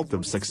imposed a cult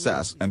of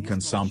success and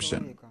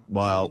consumption,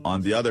 while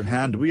on the other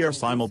hand we are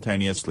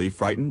simultaneously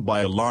frightened by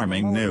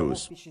alarming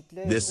news.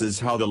 This is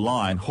how the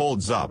line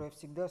holds up.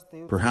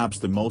 Perhaps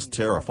the most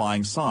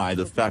terrifying side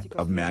effect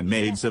of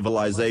man-made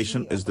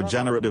civilization is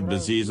degenerative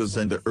diseases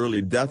and the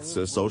early deaths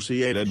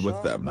associated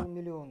with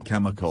them.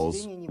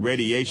 Chemicals,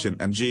 radiation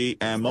and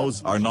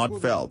GMOs are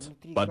not felt,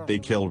 but they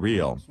kill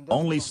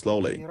only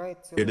slowly.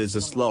 It is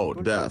a slow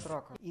death.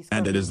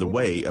 And it is the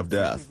way of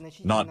death,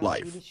 not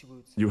life.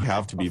 You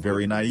have to be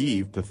very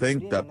naive to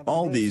think that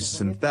all these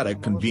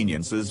synthetic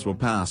conveniences will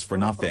pass for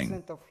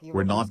nothing.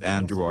 We're not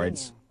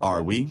androids,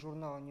 are we?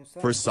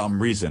 For some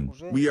reason,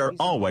 we are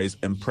always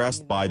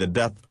impressed by the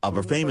death of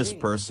a famous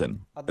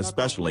person,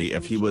 especially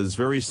if he was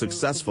very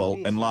successful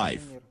in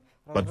life.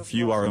 But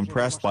few are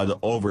impressed by the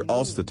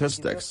overall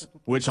statistics,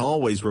 which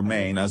always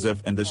remain as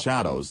if in the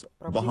shadows,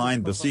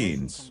 behind the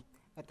scenes.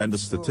 And the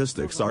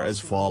statistics are as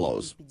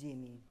follows.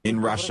 In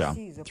Russia,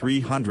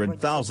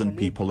 300,000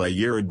 people a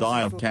year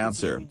die of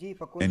cancer.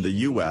 In the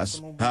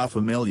US,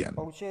 500,000.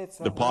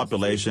 The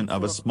population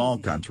of a small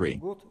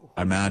country.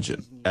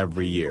 Imagine,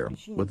 every year,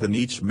 within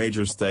each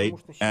major state,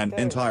 an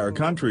entire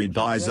country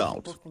dies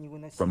out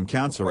from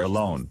cancer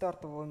alone.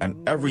 And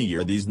every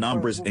year these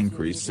numbers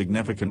increase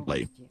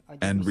significantly.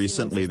 And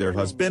recently there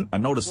has been a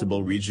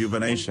noticeable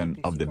rejuvenation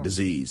of the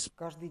disease.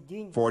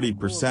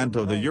 40%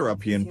 of the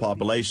European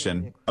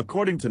population,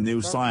 according to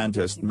New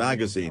Scientist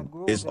magazine,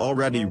 is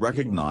already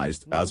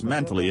recognized as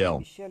mentally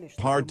ill.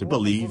 Hard to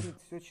believe?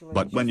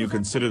 But when you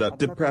consider that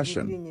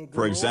depression,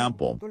 for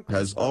example,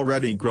 has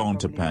already grown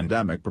to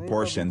pandemic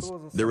proportions,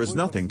 there is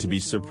nothing to be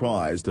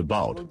surprised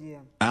about.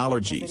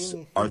 Allergies,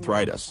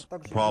 arthritis,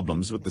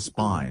 problems with the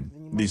spine,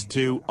 these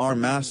two are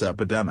mass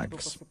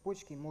epidemics.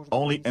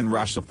 Only in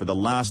Russia for the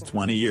last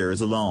 20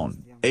 years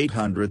alone,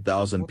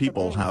 800,000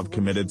 people have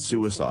committed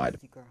suicide.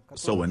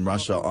 So in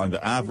Russia on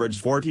the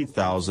average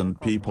 40,000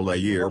 people a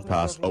year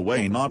pass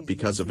away not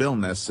because of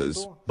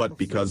illnesses, but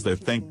because they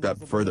think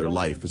that further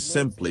life is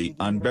simply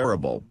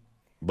unbearable.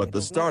 But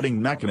the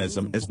starting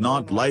mechanism is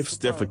not life's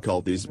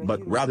difficulties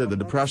but rather the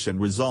depression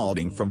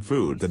resulting from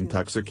food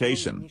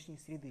intoxication.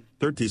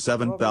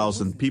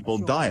 37,000 people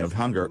die of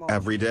hunger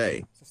every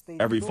day.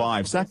 Every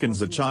 5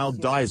 seconds a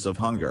child dies of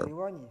hunger.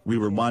 We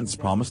were once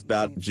promised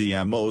that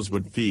GMOs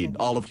would feed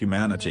all of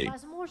humanity.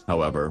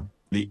 However,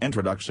 the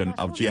introduction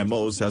of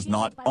GMOs has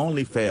not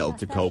only failed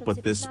to cope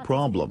with this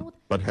problem,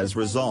 but has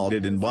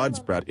resulted in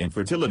widespread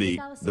infertility,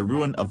 the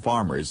ruin of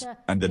farmers,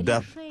 and the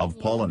death of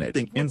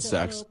pollinating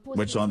insects,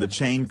 which on the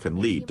chain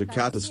can lead to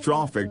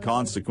catastrophic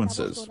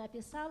consequences.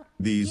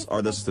 These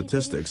are the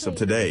statistics of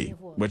today,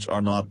 which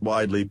are not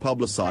widely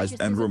publicized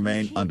and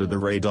remain under the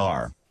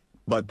radar.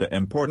 But the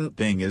important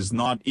thing is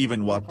not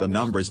even what the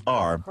numbers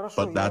are,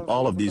 but that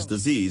all of these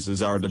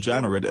diseases are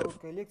degenerative.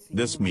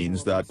 This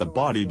means that the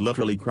body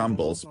literally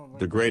crumbles,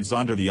 degrades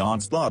under the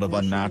onslaught of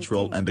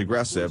unnatural and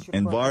aggressive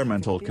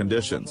environmental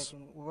conditions.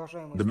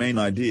 The main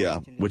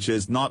idea, which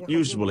is not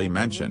usually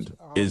mentioned,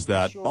 is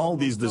that all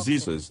these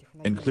diseases,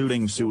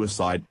 including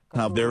suicide,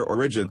 have their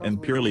origin in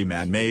purely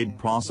man-made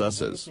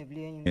processes.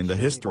 In the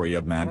history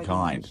of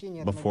mankind,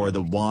 before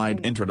the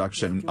wide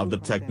introduction of the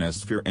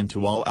technosphere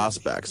into all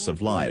aspects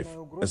of life,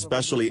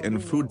 especially in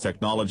food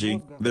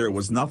technology, there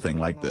was nothing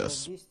like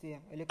this.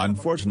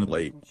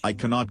 Unfortunately, I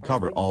cannot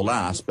cover all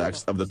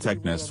aspects of the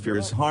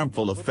technosphere's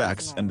harmful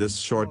effects in this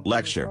short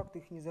lecture.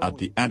 At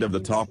the end of the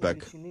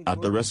topic,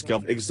 at the risk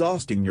of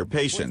exhausting your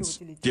patience,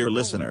 dear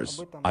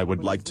listeners, I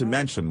would like to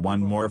mention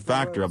one more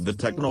factor of the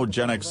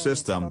technogenic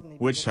system,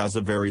 which has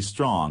a very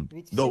strong,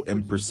 though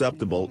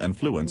imperceptible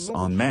influence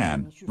on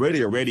man: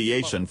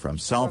 radiation from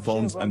cell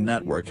phones and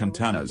network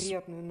antennas.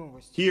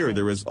 Here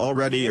there is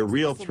already a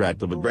real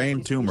threat of a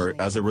brain tumor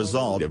as a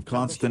result of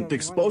constant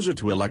exposure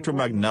to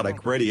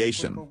electromagnetic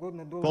radiation.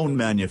 Phone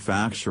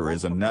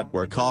manufacturers and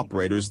network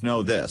operators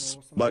know this,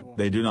 but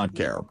they do not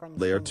care.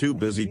 They are too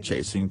busy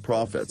chasing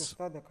profits.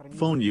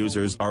 Phone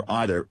users are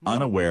either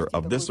unaware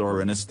of this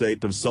or in a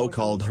state of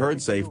so-called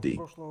herd safety.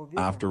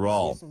 After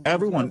all,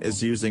 everyone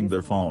is using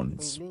their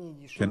phones.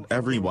 Can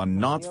everyone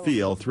not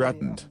feel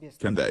threatened,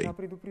 can they?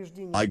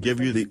 I give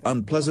you the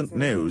unpleasant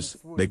news,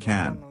 they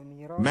can.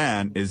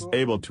 Man is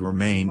able to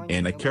remain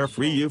in a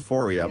carefree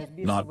euphoria,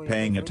 not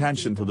paying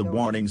attention to the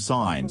warning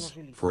signs,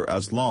 for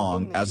as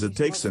long as it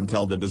takes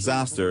until the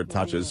disaster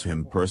touches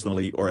him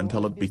personally or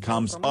until it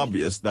becomes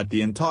obvious that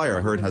the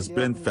entire herd has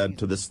been fed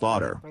to the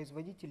slaughter.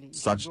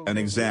 Such an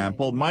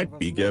example might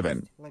be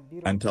given.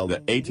 Until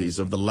the 80s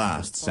of the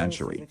last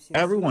century,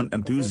 everyone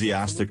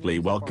enthusiastically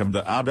welcomed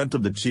the advent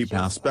of the cheap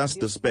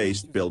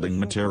asbestos-based building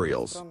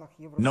materials.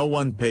 No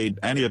one paid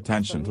any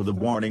attention to the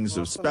warnings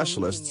of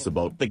specialists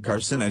about the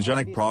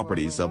carcinogenic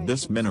properties of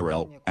this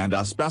mineral, and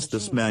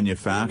asbestos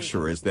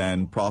manufacturers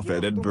then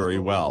profited very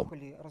well.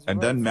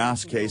 And then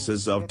mass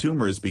cases of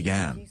tumors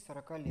began.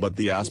 But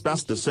the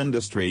asbestos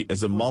industry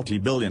is a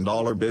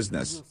multi-billion-dollar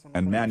business,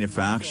 and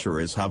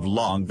manufacturers have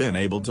long been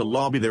able to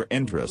lobby their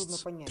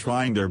interests,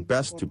 trying their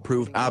best to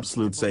prove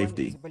absolute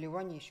safety.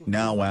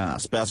 Now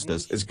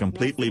asbestos is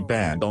completely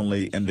banned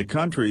only in the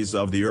countries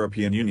of the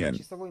European Union.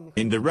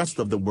 In the rest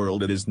of the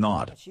world it is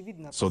not.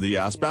 So the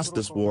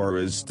asbestos war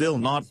is still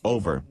not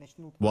over.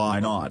 Why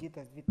not?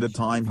 The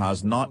time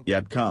has not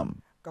yet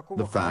come.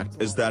 The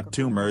fact is that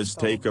tumors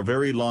take a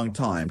very long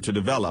time to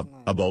develop,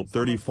 about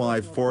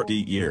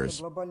 35–40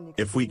 years.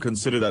 If we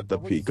consider that the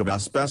peak of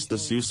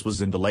asbestos use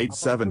was in the late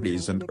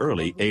 70s and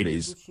early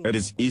 80s, it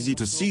is easy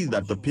to see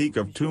that the peak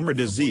of tumor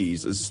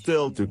disease is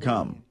still to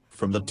come,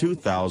 from the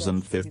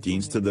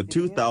 2015s to the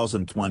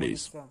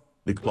 2020s.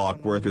 The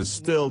clockwork is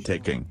still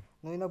ticking.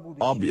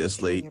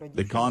 Obviously,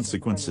 the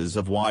consequences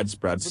of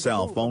widespread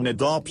cell phone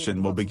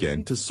adoption will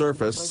begin to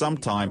surface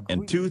sometime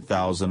in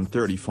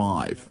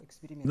 2035.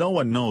 No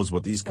one knows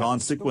what these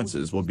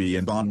consequences will be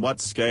and on what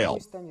scale.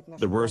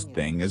 The worst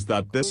thing is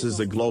that this is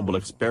a global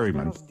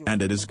experiment,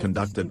 and it is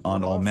conducted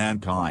on all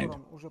mankind.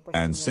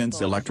 And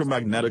since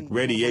electromagnetic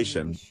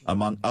radiation,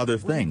 among other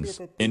things,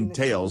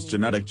 entails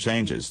genetic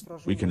changes,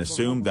 we can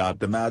assume that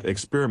the mad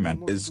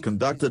experiment is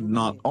conducted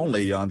not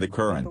only on the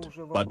current,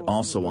 but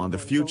also on the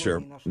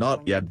future,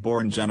 not yet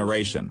born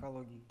generation.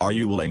 Are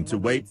you willing to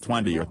wait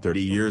 20 or 30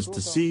 years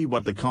to see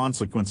what the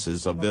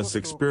consequences of this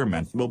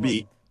experiment will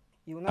be?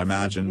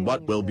 Imagine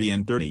what will be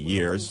in 30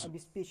 years.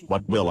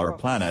 What will our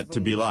planet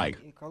to be like?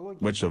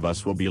 Which of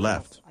us will be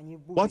left?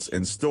 What's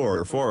in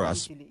store for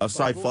us? A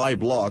sci-fi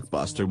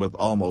blockbuster with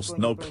almost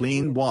no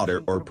clean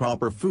water or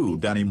proper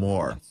food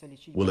anymore?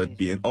 Will it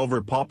be an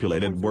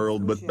overpopulated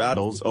world with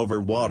battles over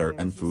water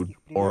and food,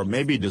 or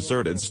maybe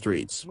deserted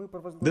streets?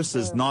 This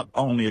is not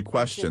only a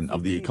question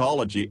of the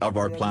ecology of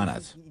our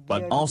planet,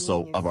 but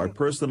also of our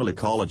personal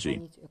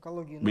ecology.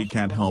 We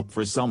can't hope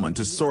for someone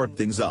to sort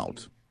things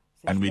out.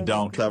 And we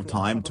don't have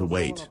time to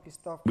wait.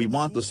 We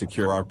want to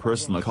secure our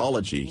personal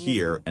ecology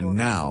here and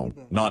now,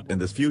 not in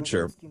the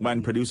future,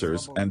 when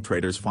producers and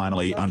traders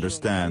finally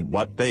understand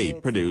what they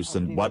produce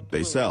and what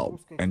they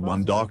sell, and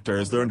when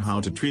doctors learn how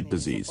to treat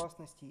disease.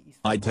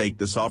 I take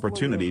this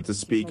opportunity to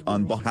speak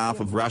on behalf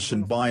of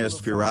Russian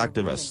biosphere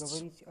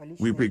activists.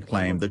 We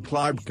proclaim the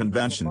Climate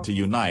Convention to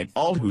unite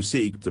all who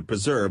seek to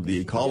preserve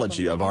the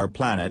ecology of our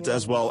planet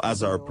as well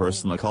as our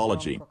personal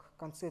ecology.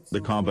 The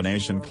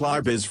combination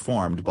Climb is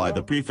formed by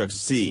the prefix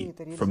C,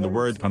 from the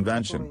word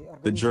convention,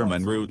 the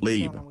German root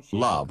lieb,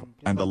 love,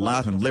 and the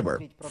Latin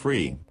liber,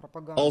 free.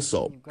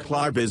 Also,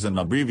 Climb is an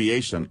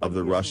abbreviation of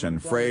the Russian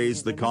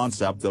phrase the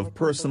concept of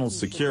personal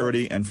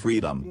security and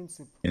freedom.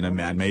 In a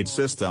man-made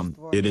system,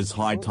 it is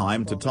high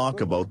time to talk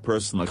about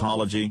personal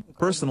ecology,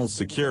 personal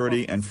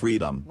security and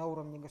freedom.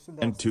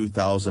 In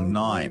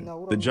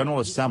 2009, the General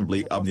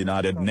Assembly of the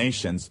United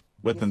Nations,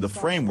 within the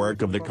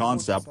framework of the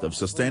concept of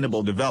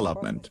sustainable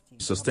development,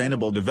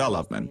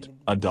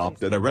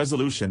 adopted a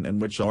resolution in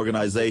which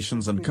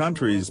organizations and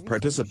countries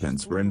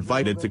participants were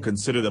invited to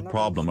consider the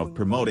problem of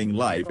promoting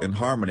life in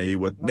harmony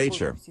with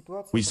nature.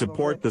 We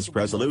support this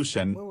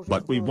resolution,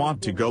 but we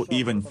want to go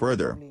even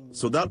further,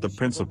 so that the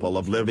principle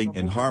of living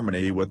in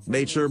harmony with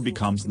nature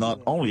becomes not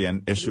only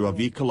an issue of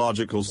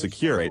ecological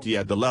security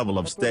at the level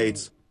of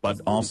states, but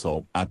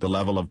also at the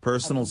level of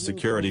personal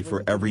security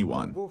for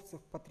everyone.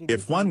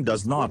 If one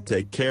does not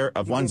take care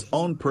of one's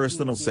own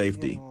personal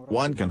safety,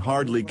 one can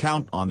hardly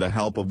count on the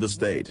help of the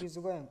state.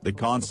 The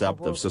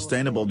concept of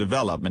sustainable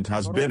development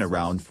has been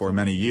around for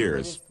many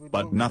years,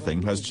 but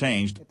nothing has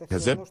changed,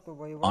 has it?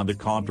 On the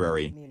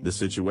contrary, the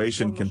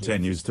situation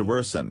continues to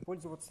worsen.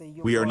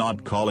 We are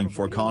not calling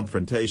for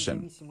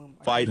confrontation.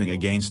 Fighting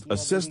against a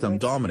system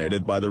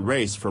dominated by the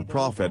race for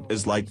profit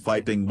is like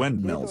fighting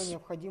windmills.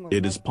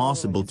 It is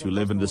possible to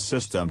live in the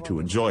system to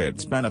enjoy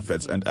its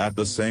benefits and at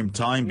the same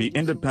time be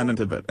independent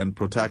of it and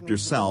protect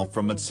yourself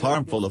from its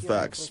harmful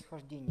effects.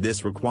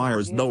 This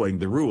requires knowing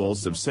the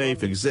rules of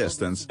safe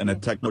existence in a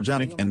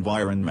technogenic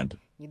environment.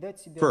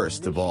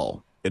 First of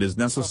all, it is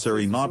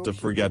necessary not to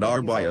forget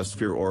our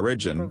biosphere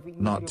origin,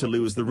 not to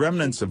lose the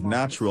remnants of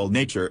natural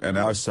nature and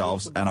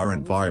ourselves and our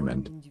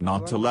environment,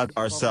 not to let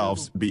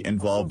ourselves be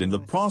involved in the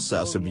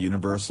process of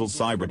universal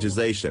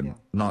hybridization,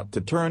 not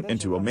to turn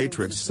into a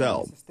matrix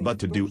cell, but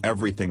to do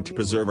everything to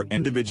preserve our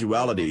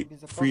individuality,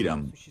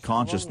 freedom,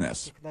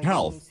 consciousness,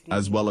 health,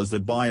 as well as the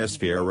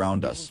biosphere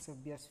around us.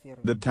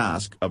 The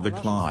task of the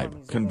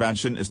Climate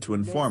Convention is to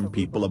inform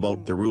people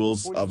about the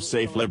rules of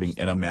safe living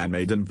in a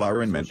man-made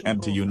environment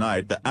and to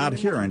unite the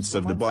adherents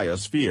of the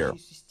biosphere.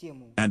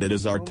 And it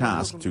is our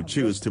task to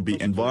choose to be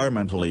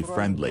environmentally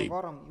friendly.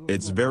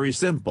 It's very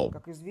simple.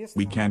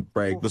 We can't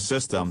break the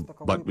system,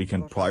 but we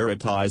can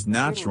prioritize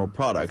natural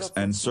products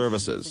and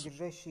services.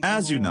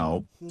 As you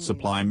know,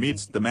 supply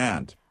meets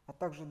demand.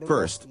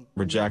 First,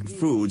 reject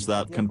foods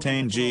that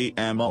contain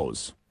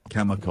GMOs,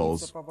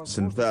 chemicals,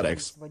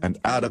 synthetics,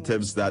 and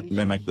additives that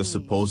mimic the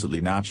supposedly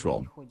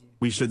natural.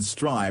 We should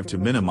strive to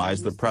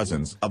minimize the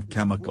presence of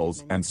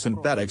chemicals and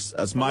synthetics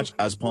as much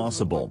as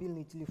possible.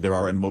 There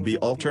are and will be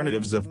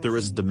alternatives if there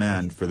is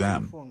demand for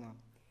them.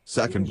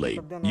 Secondly,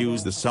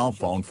 use the cell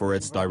phone for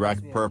its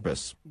direct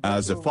purpose,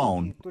 as a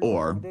phone,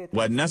 or,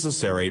 when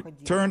necessary,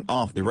 turn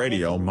off the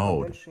radio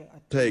mode.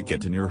 Take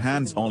it in your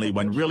hands only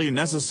when really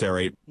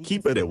necessary,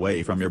 keep it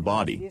away from your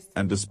body,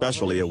 and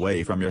especially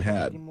away from your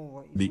head.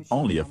 The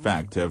only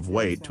effective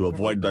way to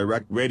avoid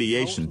direct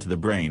radiation to the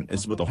brain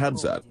is with a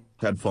headset,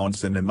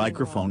 headphones and a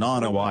microphone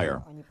on a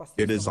wire.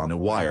 It is on a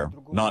wire,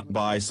 not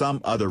by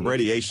some other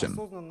radiation.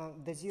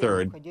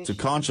 Third, to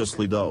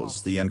consciously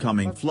dose the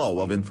incoming flow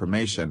of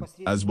information,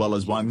 as well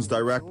as one's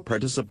direct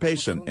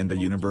participation in the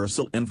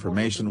universal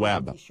information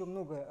web.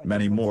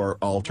 Many more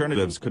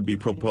alternatives could be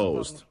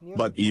proposed,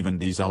 but even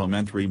these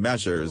elementary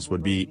measures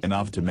would be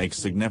enough to make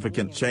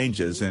significant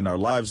changes in our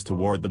lives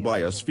toward the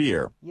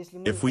biosphere.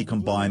 If we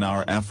combine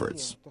our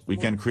efforts, we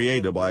can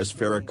create a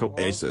biospheric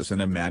oasis in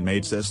a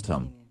man-made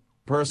system.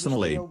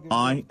 Personally,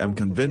 I am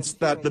convinced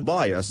that the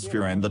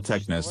biosphere and the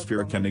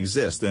technosphere can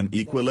exist in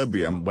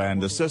equilibrium when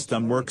the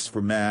system works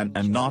for man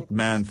and not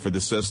man for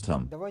the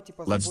system.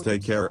 Let's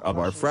take care of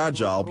our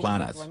fragile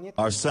planet,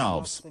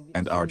 ourselves,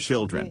 and our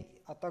children.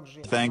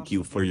 Thank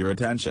you for your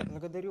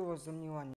attention.